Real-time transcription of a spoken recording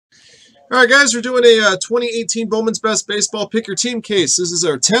All right, guys, we're doing a 2018 Bowman's Best Baseball Pick Your Team case. This is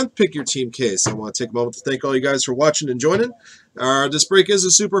our 10th Pick Your Team case. I want to take a moment to thank all you guys for watching and joining. This break is a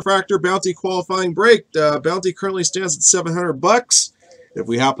Superfractor Bounty qualifying break. Bounty currently stands at $700. If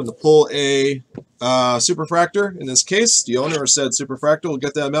we happen to pull a Superfractor, in this case, the owner said Superfractor will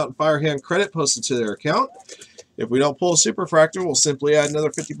get that amount in Firehand credit posted to their account. If we don't pull a Superfractor, we'll simply add another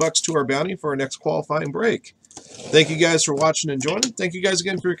 $50 to our bounty for our next qualifying break. Thank you guys for watching and joining. Thank you guys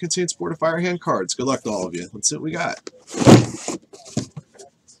again for your continued support of Firehand cards. Good luck to all of you. Let's see what we got.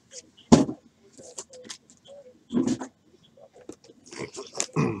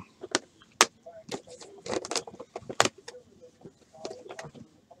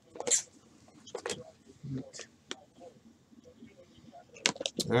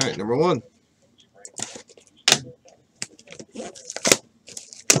 All right, number one.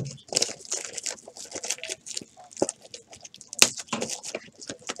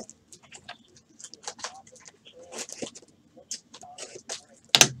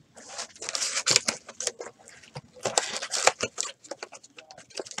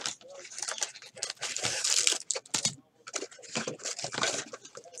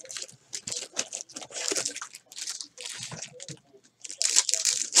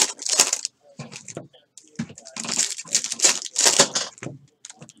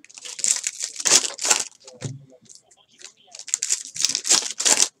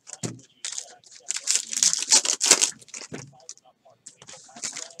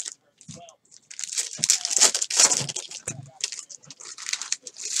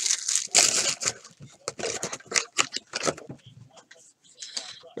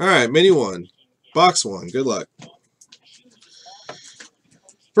 All right, mini one, box one. Good luck.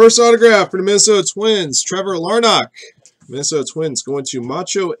 First autograph for the Minnesota Twins, Trevor Larnach. Minnesota Twins going to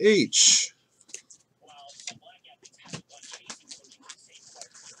Macho H.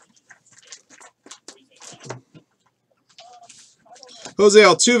 Jose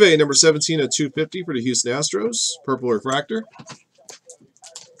Altuve, number 17 of 250 for the Houston Astros, purple refractor.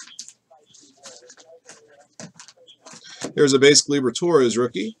 Here's a base Gleyber Torres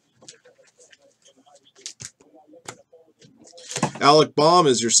rookie. Alec Baum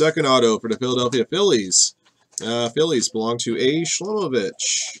is your second auto for the Philadelphia Phillies. Phillies belong to A.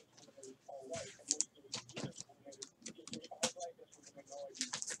 Shlomovich.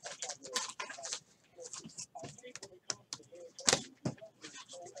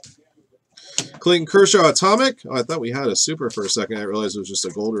 Clayton Kershaw Atomic. Oh, I thought we had a super for a second. I realized it was just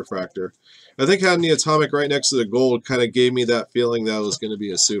a gold refractor. I think having the Atomic right next to the gold kind of gave me that feeling that it was going to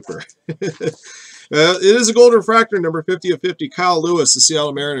be a super. It is a gold refractor, number 50 of 50. Kyle Lewis, the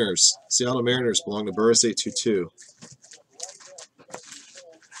Seattle Mariners. Seattle Mariners belong to Burris 822.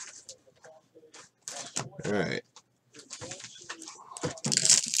 All right.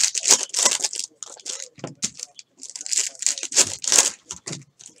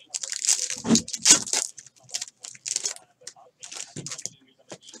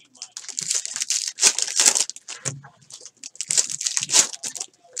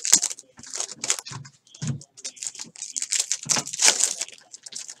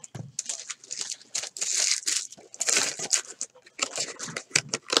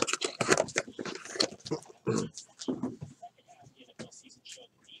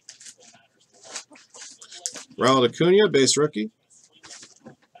 Ronald Acuna, base rookie.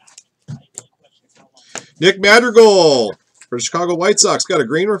 Nick Madrigal for the Chicago White Sox. Got a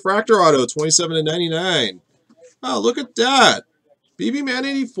green refractor auto, 27 to 99. Oh, look at that. BB Man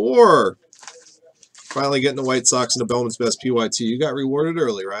 84. Finally getting the White Sox into Bowman's Best PYT. You got rewarded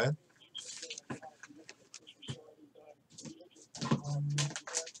early, Ryan.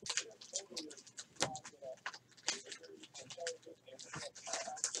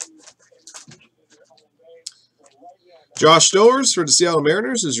 Josh Stowers for the Seattle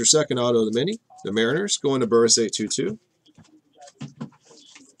Mariners is your second auto of the mini. The Mariners going to Burris 822.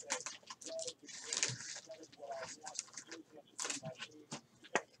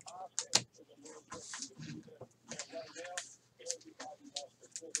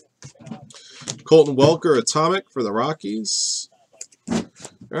 Colton Welker Atomic for the Rockies. All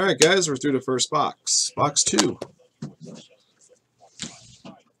right, guys, we're through the first box. Box two.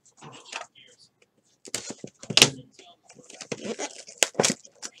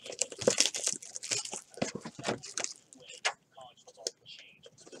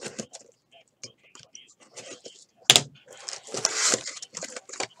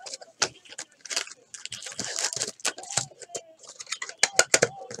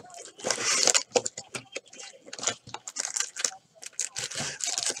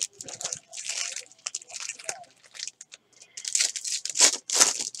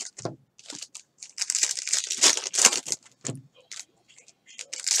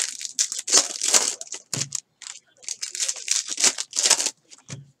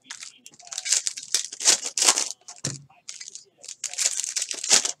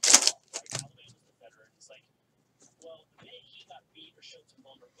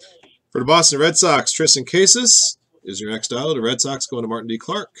 For the Boston Red Sox, Tristan Casas is your next auto. The Red Sox going to Martin D.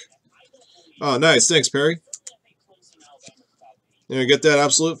 Clark. Oh, nice. Thanks, Perry. And get that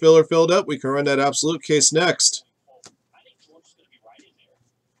absolute filler filled up. We can run that absolute case next.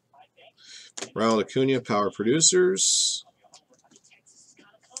 Ronald Acuna, Power Producers.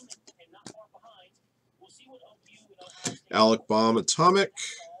 Alec Baum, Atomic.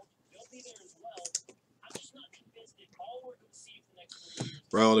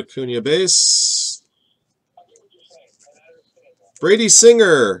 Ronald Acuna, Base. Brady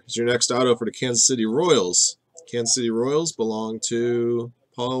Singer is your next auto for the Kansas City Royals. Kansas City Royals belong to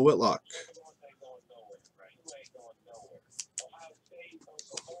Paul Whitlock.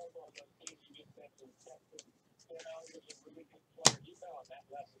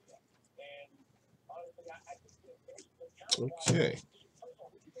 Okay.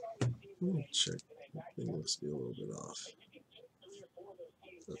 Let me check. I think it must be a little bit off.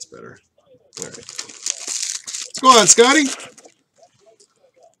 That's better. All right. What's going on, Scotty?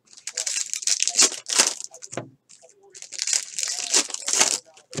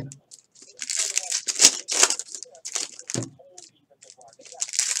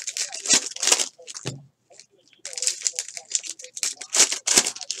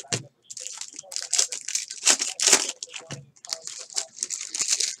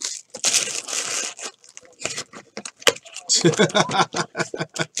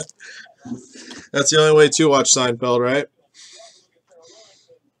 That's the only way to watch Seinfeld, right?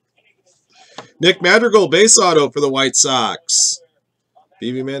 Nick Madrigal, base auto for the White Sox.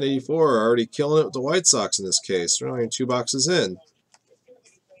 BB Man 84 already killing it with the White Sox in this case. They're only 2 boxes in.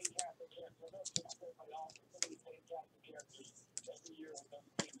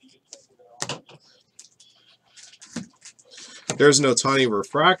 There's an Ohtani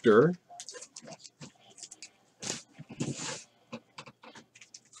refractor.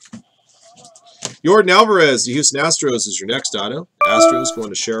 Jordan Alvarez, the Houston Astros, is your next auto. Astros going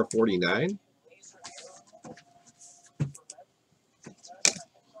to Sheriff 49.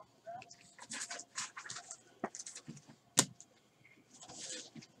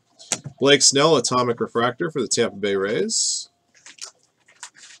 Blake Snell, Atomic Refractor for the Tampa Bay Rays.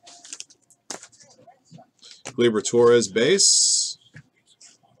 Gleyber Torres, base.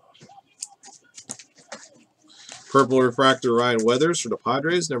 Purple Refractor, Ryan Weathers for the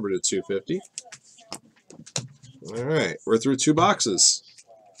Padres, number to 250. All right, we're through 2 boxes.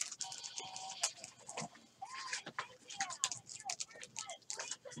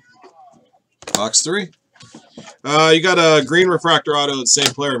 Box 3. You got a green refractor auto, the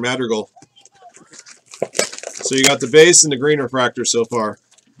same player, Madrigal. So you got the base and the green refractor so far.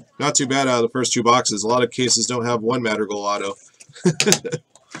 Not too bad out of the first 2 boxes. A lot of cases don't have 1 Madrigal auto.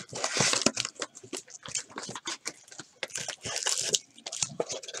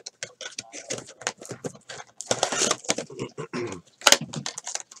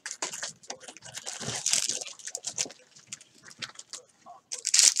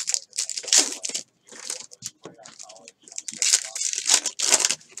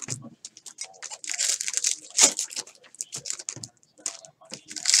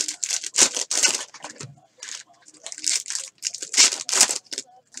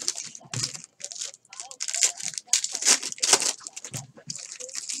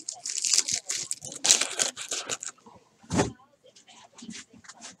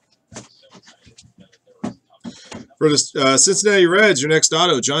 For the Cincinnati Reds, your next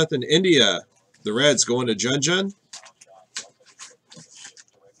auto, Jonathan India. The Reds going to Jun.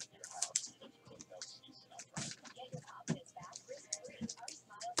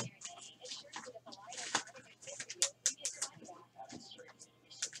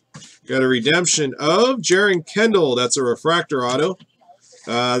 Got a redemption of Jaron Kendall. That's a refractor auto.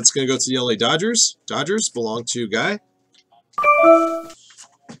 It's going to go to the LA Dodgers. Dodgers belong to Guy.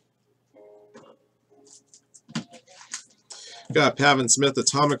 Got Pavin Smith,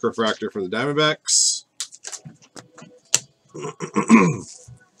 Atomic Refractor for the Diamondbacks.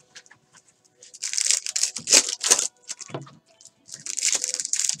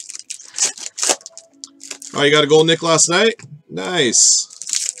 Oh, you got a gold Nick last night? Nice.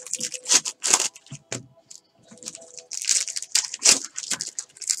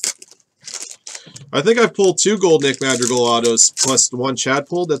 I think I've pulled 2 gold Nick Madrigal autos plus the 1 Chad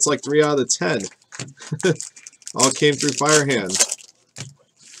pulled. That's like 3 out of the 10. All came through Firehand.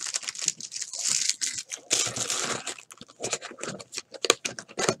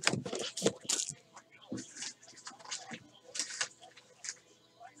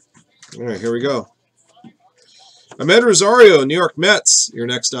 All right, here we go. Ahmed Rosario, New York Mets. Your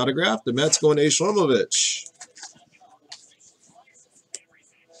next autograph. The Mets going to A. Shlomovich.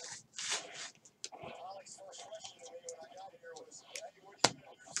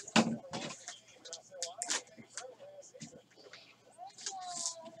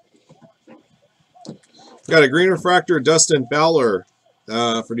 Got a green refractor, Dustin Fowler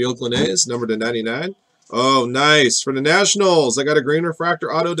for the Oakland A's, number to 99. Oh, nice. For the Nationals, I got a green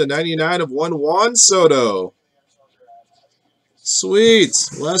refractor auto to 99 of Juan Soto. Sweet.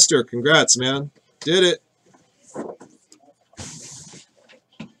 Lester, congrats, man. Did it.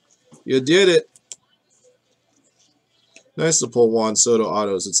 You did it. Nice to pull Juan Soto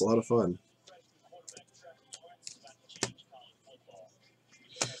autos. It's a lot of fun.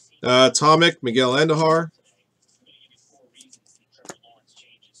 Tomic, Miguel Andujar.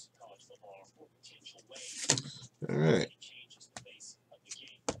 All right.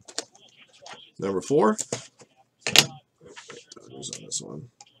 Number 4. Who's on this one?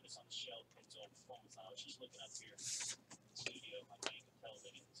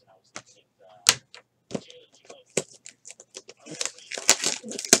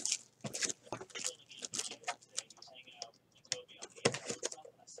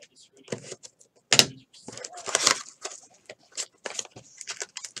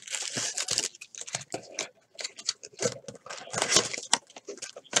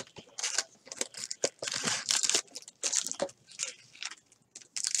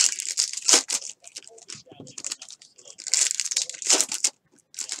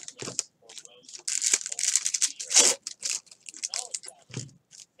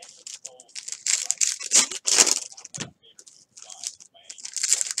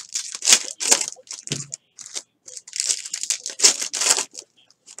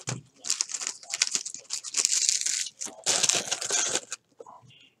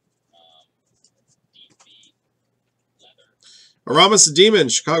 Aramis Demon,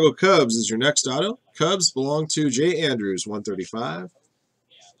 Chicago Cubs is your next auto. Cubs belong to Jay Andrews, 135.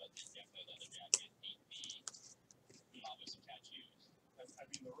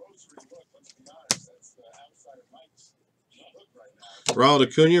 Ronald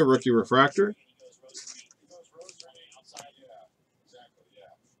Acuna, rookie refractor.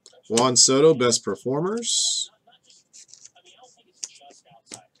 Juan Soto, best performers.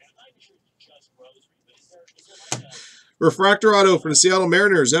 Refractor auto for the Seattle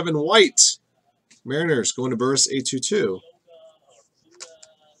Mariners, Evan White. Mariners going to Burris 822.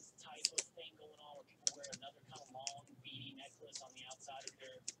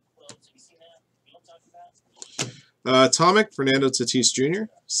 Tomic, Fernando Tatis Jr.,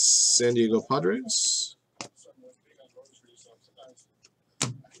 San Diego Padres.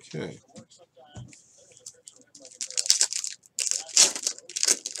 Okay.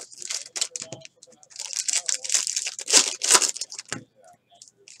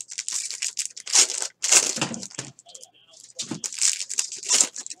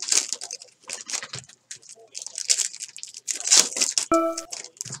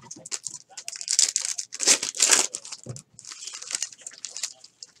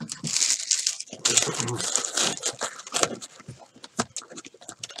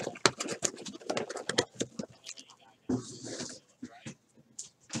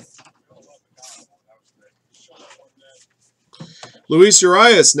 Luis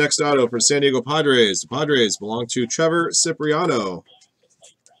Urias, next auto for San Diego Padres. The Padres belong to Trevor Cipriano.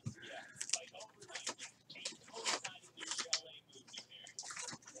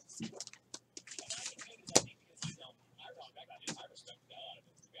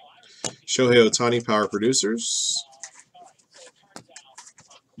 Shohei Ohtani, Power Producers.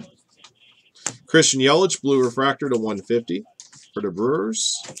 Christian Yelich, blue refractor to 150 for the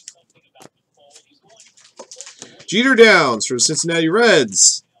Brewers. Jeter Downs for the Cincinnati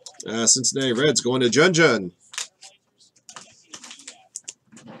Reds. Cincinnati Reds going to Jun.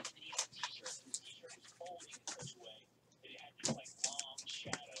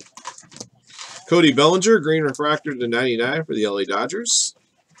 Cody Bellinger, green refractor to 99 for the LA Dodgers.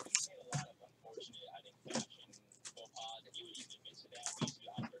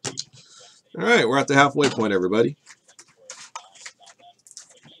 All right, we're at the halfway point, everybody.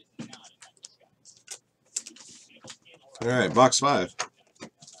 All right, box 5.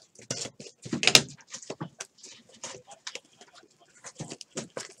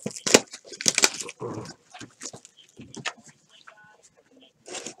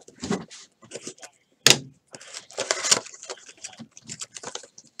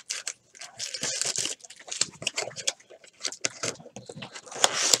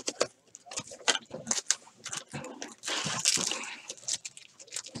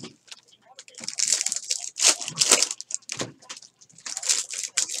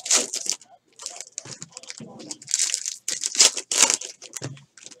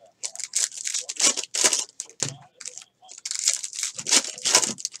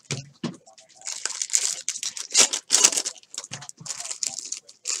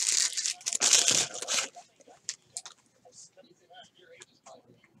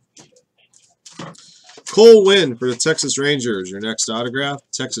 Cole Winn for the Texas Rangers. Your next autograph,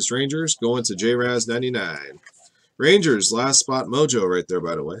 Texas Rangers, going to JRaz 99. Rangers, last spot mojo right there,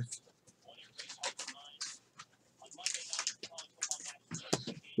 by the way.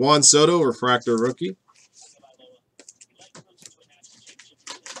 Juan Soto, refractor rookie.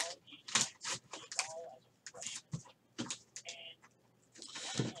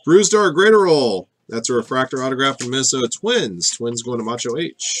 Brewstar Graterol. That's a refractor autograph from Minnesota Twins. Twins going to Macho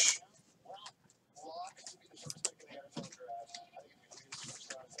H.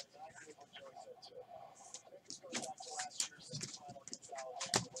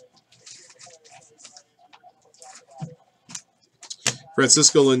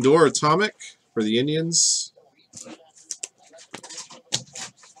 Francisco Lindor, atomic for the Indians.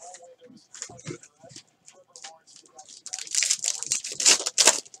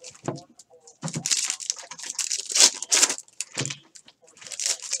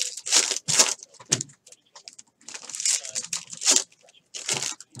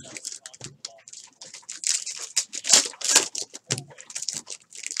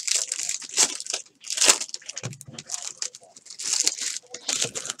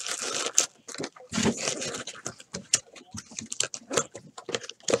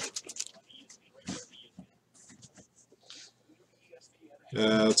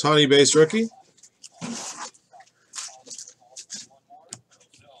 Ohtani base rookie.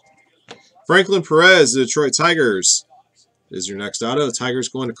 Franklin Perez, the Detroit Tigers, is your next auto. Tigers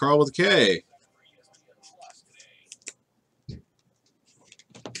going to Carl with a K.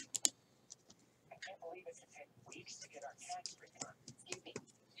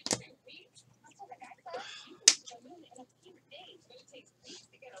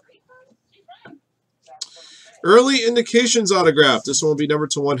 Early indications autograph. This one will be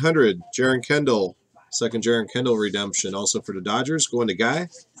numbered to 100. Jaron Kendall. Second Jaron Kendall redemption. Also for the Dodgers. Going to Guy.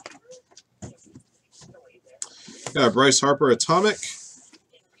 Got Bryce Harper atomic.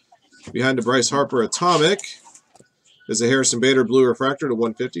 Behind the Bryce Harper atomic is a Harrison Bader blue refractor to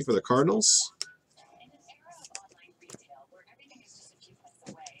 150 for the Cardinals.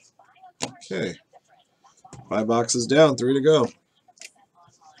 Okay. 5 boxes down. 3 to go.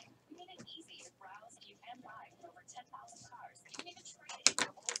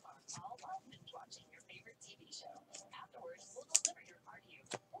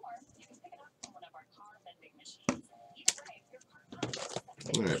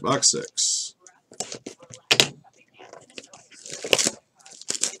 All right, box 6.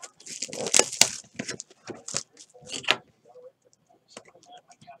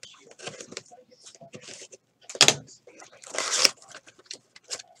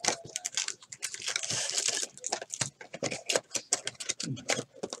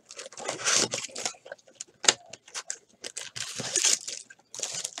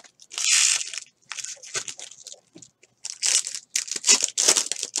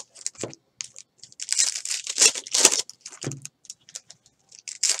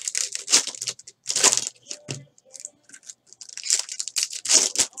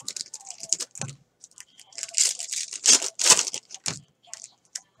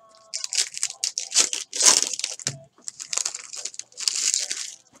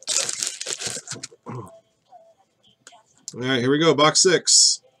 All right, here we go. Box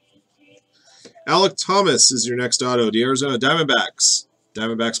 6. Alec Thomas is your next auto. The Arizona Diamondbacks.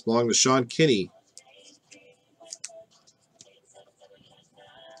 Diamondbacks belong to Sean Kinney.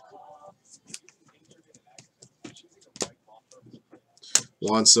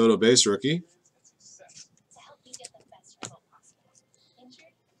 Juan Soto base rookie.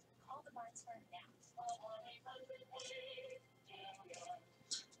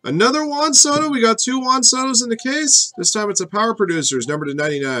 Another Juan Soto. We got 2 Juan Sotos in the case. This time it's a Power Producers, number to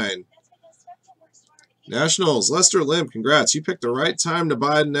 99. Nationals, Lester Lim, congrats. You picked the right time to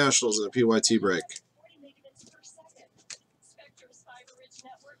buy the Nationals in the PYT break.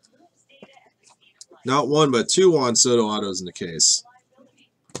 Not 1, but 2 Juan Soto autos in the case.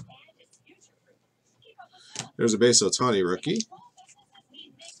 There's a base Ohtani rookie.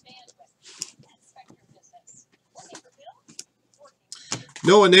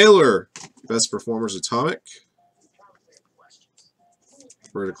 Noah Naylor, best performers atomic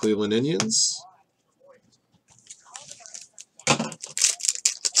for the Cleveland Indians.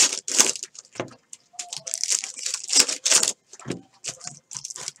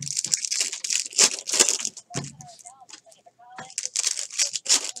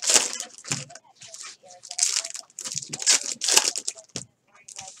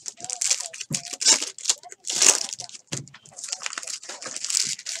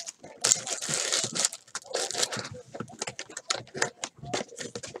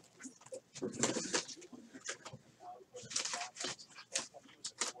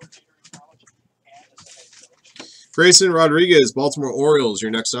 Grayson Rodriguez, Baltimore Orioles,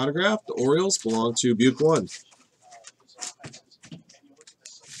 your next autograph. The Orioles belong to Buke 1.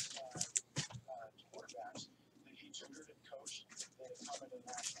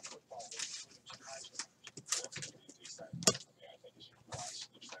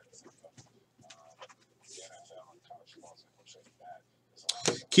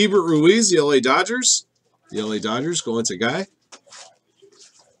 Keibert Ruiz, the LA Dodgers. The LA Dodgers going to Guy.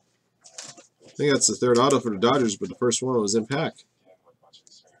 I think that's the third auto for the Dodgers, but the first one was in pack.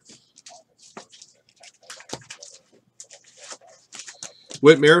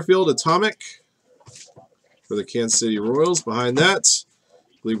 Whit Merrifield, Atomic for the Kansas City Royals. Behind that,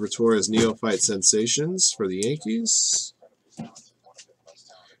 Gleyber Torres, Neophyte Sensations for the Yankees.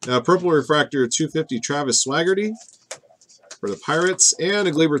 Purple Refractor 250, Travis Swaggerty for the Pirates. And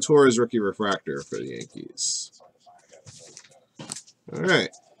a Gleyber Torres Rookie Refractor for the Yankees. All right.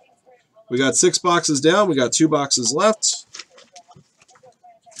 We got 6 boxes down. We got 2 boxes left.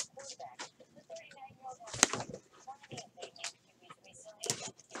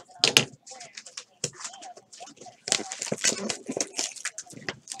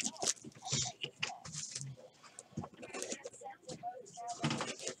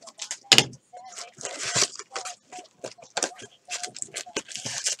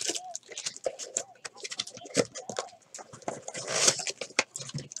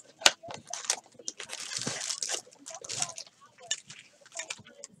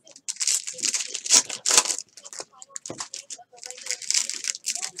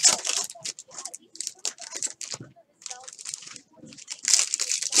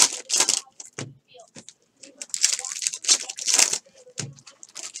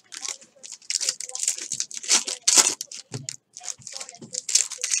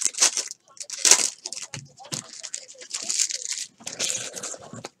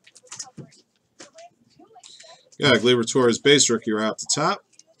 Got a Gleyber Torres base rookie right off the top.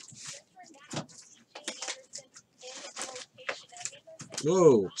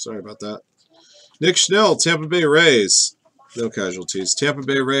 Whoa, sorry about that. Nick Schnell, Tampa Bay Rays. No casualties. Tampa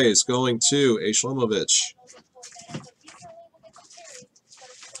Bay Rays going to A. Shlomovich.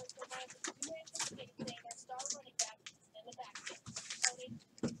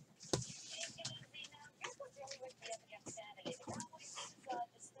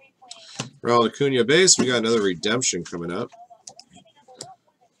 Ronald Acuna base. We got another redemption coming up.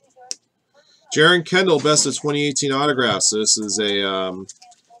 Jaron Kendall, best of 2018 autographs. So this is a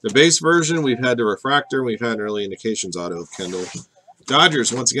the base version. We've had the refractor. We've had an early indications auto of Kendall.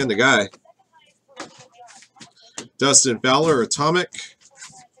 Dodgers, once again, the guy. Dustin Fowler, Atomic.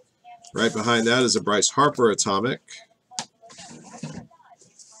 Right behind that is a Bryce Harper Atomic.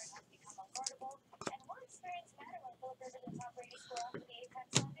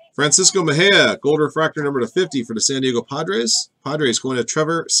 Francisco Mejia, gold refractor number /50 for the San Diego Padres. Padres going to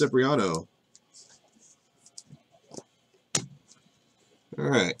Trevor Cipriano. All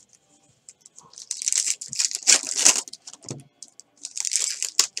right.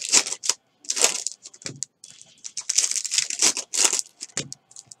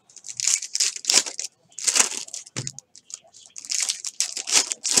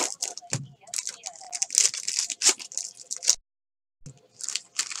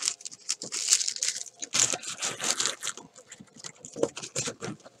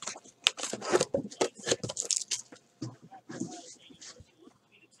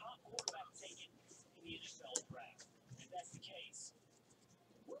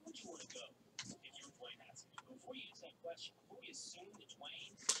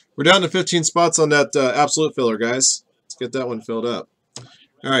 We're down to 15 spots on that absolute filler, guys. Let's get that one filled up.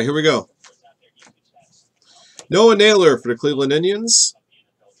 All right, here we go. Noah Naylor for the Cleveland Indians.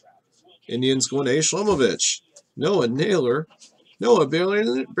 Indians going to A. Shlomovich. Noah Naylor. Noah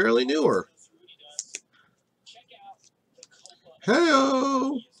barely knew her.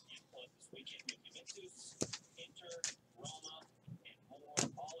 Hey-o!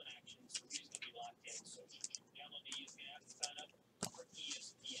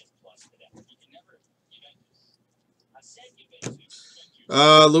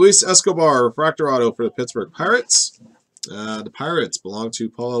 Luis Escobar, refractor auto for the Pittsburgh Pirates. The Pirates belong to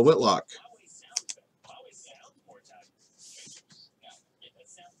Paula Whitlock.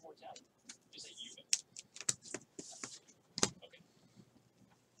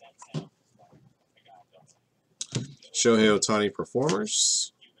 Shohei Ohtani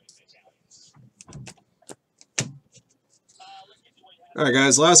Performers. All right,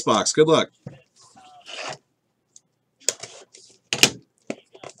 guys, last box. Good luck.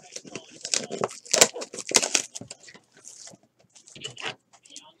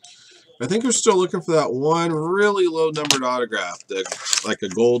 I think you're still looking for that one really low numbered autograph, like a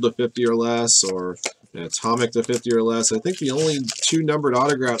gold to 50 or less, or an atomic to 50 or less. I think the only 2 numbered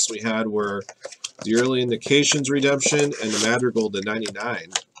autographs we had were the Early Indications Redemption and the Madrigal to 99.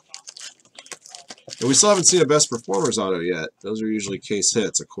 And we still haven't seen a Best Performers auto yet. Those are usually case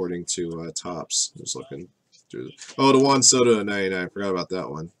hits, according to Topps. Just looking through. Oh, the Juan Soto to 99. Forgot about that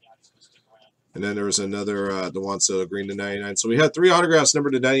one. And then there was another the Juan Soto green to 99. So we had 3 autographs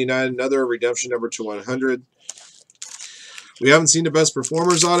numbered to 99. Another redemption number to 100. We haven't seen the Best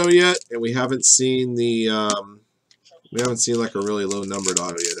Performers auto yet, and we haven't seen the like a really low numbered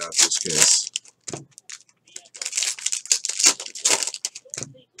auto yet after this case.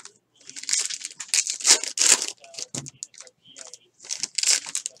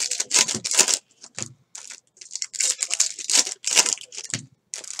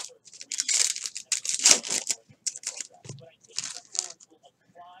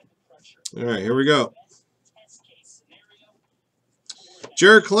 All right, here we go.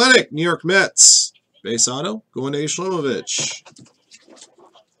 Jared Kalenic, New York Mets. Base auto, going to A. Shlomovich.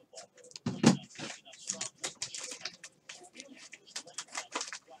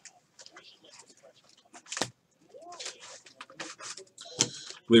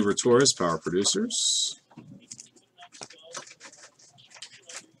 Gleyber Torres, Power Producers.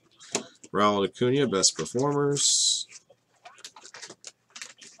 Ronald Acuna, Best Performers.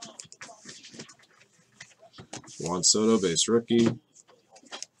 Juan Soto, Base Rookie.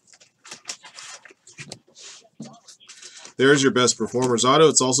 There's your Best Performers auto.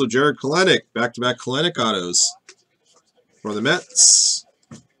 It's also Jared Kalenic. Back-to-back Kalenic autos for the Mets.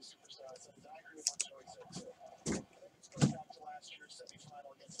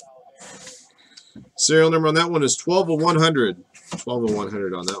 Serial number on that one is 12 of 100. 12 of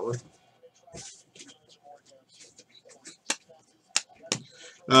 100 on that one.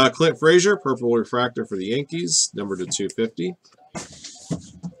 Clint Frazier, Purple Refractor for the Yankees, number to 250.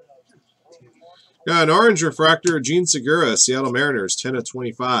 Got an Orange Refractor, Gene Segura, Seattle Mariners, 10 of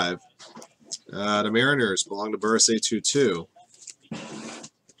 25. The Mariners belong to Burris A22.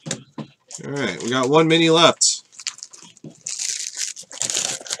 All right, we got 1 mini left.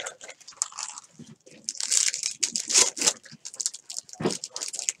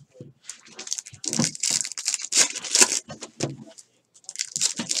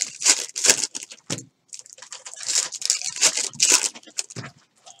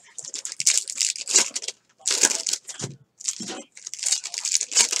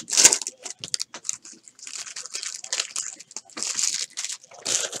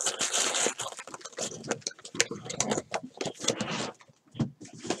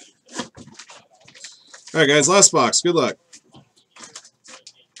 All right, guys, last box. Good luck.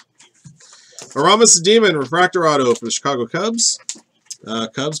 Aramis Demon, Refractor Auto for the Chicago Cubs.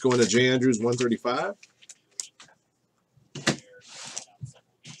 Cubs going to J. Andrews, 135.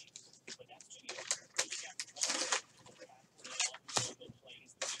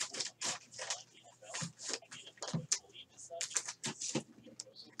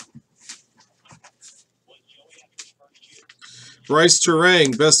 Bryce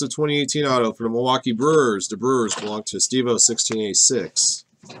Terang, Best of 2018 auto for the Milwaukee Brewers. The Brewers belong to Steve-O 1686.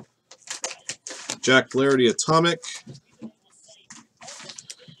 Jack Flaherty, Atomic.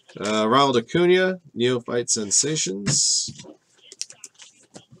 Ronald Acuna, Neophyte Sensations.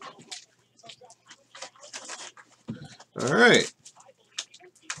 All right.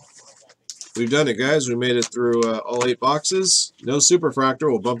 We've done it, guys. We made it through all 8 boxes. No Superfractor.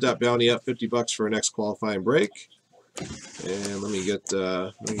 We'll bump that bounty up $50 for our next qualifying break. And let me get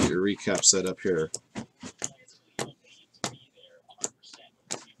your recap set up here.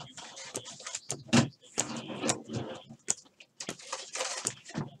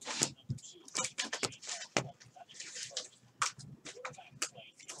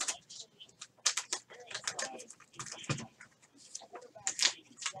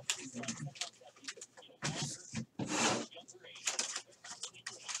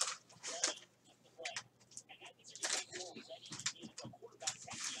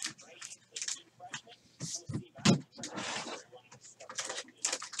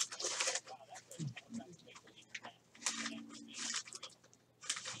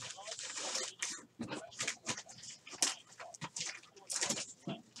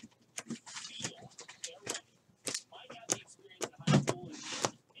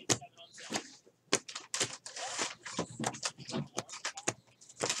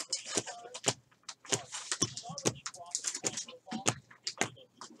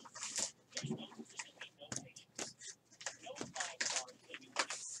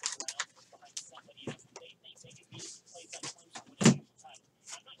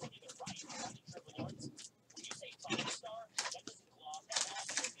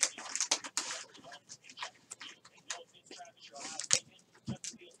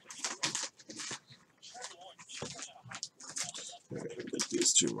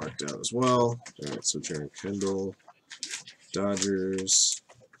 2 marked out as well. All right, so Jaron Kendall, Dodgers,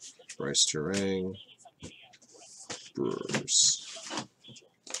 Bryce Terang, Brewers.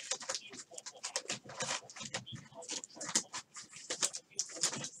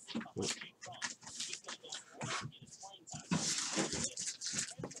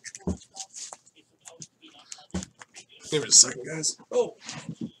 Give me a second, guys. Oh.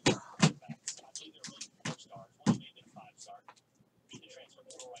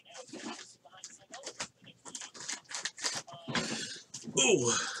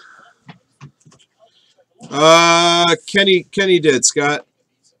 Ooh. Kenny did, Scott.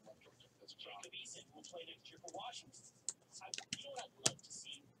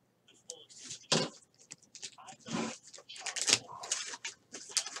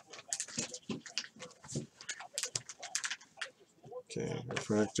 Okay,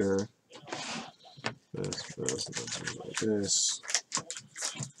 refractor. This.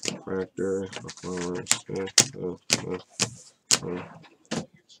 Refractor.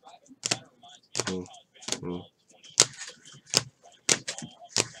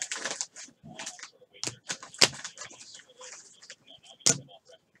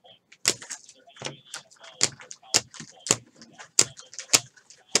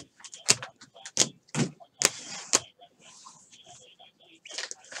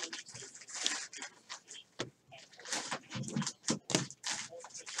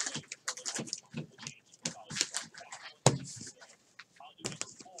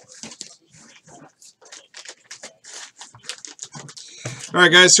 All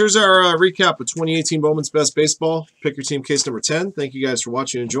right, guys, here's our recap of 2018 Bowman's Best Baseball. Pick your team case number 10. Thank you guys for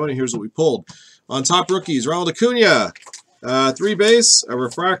watching and joining. Here's what we pulled. On top rookies, Ronald Acuna, 3 base, a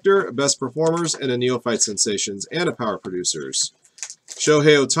refractor, a best performers, and a neophyte sensations, and a power producers.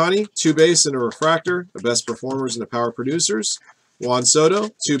 Shohei Ohtani, 2 base and a refractor, a best performers, and a power producers. Juan Soto,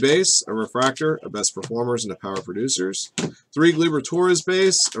 2 base, a refractor, a best performers, and a power producers. 3 Gleyber Torres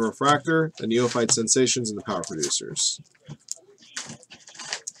base, a refractor, a neophyte sensations, and the power producers.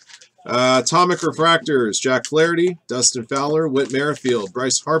 Atomic Refractors, Jack Flaherty, Dustin Fowler, Whit Merrifield,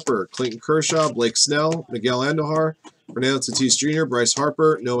 Bryce Harper, Clayton Kershaw, Blake Snell, Miguel Andujar, Fernando Tatis Jr., Bryce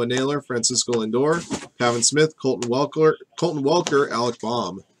Harper, Noah Naylor, Francisco Lindor, Pavin Smith, Colton Welker, Alec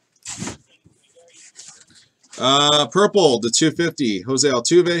Baum. Purple to 250, Jose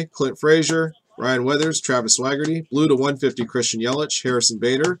Altuve, Clint Frazier, Ryan Weathers, Travis Swaggerty. Blue to 150, Christian Yelich, Harrison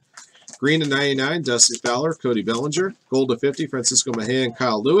Bader. Green to 99, Dustin Fowler, Cody Bellinger. Gold to 50, Francisco Mejia and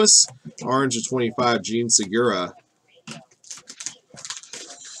Kyle Lewis. Orange to 25, Gene Segura.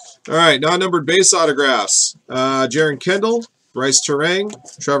 All right, non-numbered base autographs. Jaron Kendall, Bryce Terang,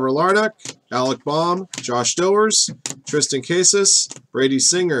 Trevor Larnach, Alec Baum, Josh Stowers, Tristan Casas, Brady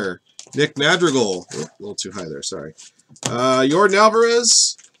Singer, Nick Madrigal. Oh, a little too high there, sorry. Yordan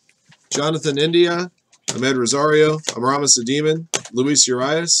Alvarez, Jonathan India, Ahmed Rosario, Amaramis Demon, Luis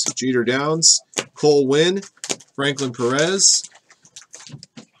Urias, Jeter Downs, Cole Winn, Franklin Perez,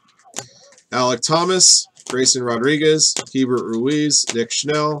 Alec Thomas, Grayson Rodriguez, Hebert Ruiz, Nick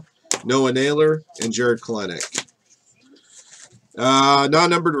Schnell, Noah Naylor, and Jared Kalenic.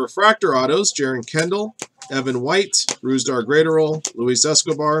 Non-numbered refractor autos, Jaron Kendall, Evan White, Rusdar Graterol, Luis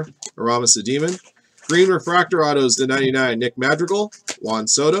Escobar, Aramis Demon. Green refractor autos to 99, Nick Madrigal, Juan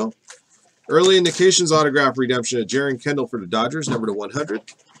Soto. Early indications autograph redemption at Jaron Kendall for the Dodgers, number to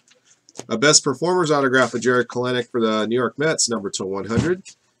 100. A best performers autograph of Jared Kalenic for the New York Mets, number to 100.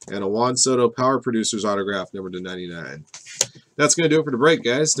 And a Juan Soto power producers autograph, number to 99. That's going to do it for the break,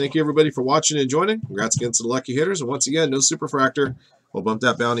 guys. Thank you, everybody, for watching and joining. Congrats again to the lucky hitters. And once again, no superfractor. We'll bump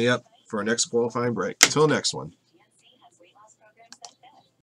that bounty up for our next qualifying break. Until next one.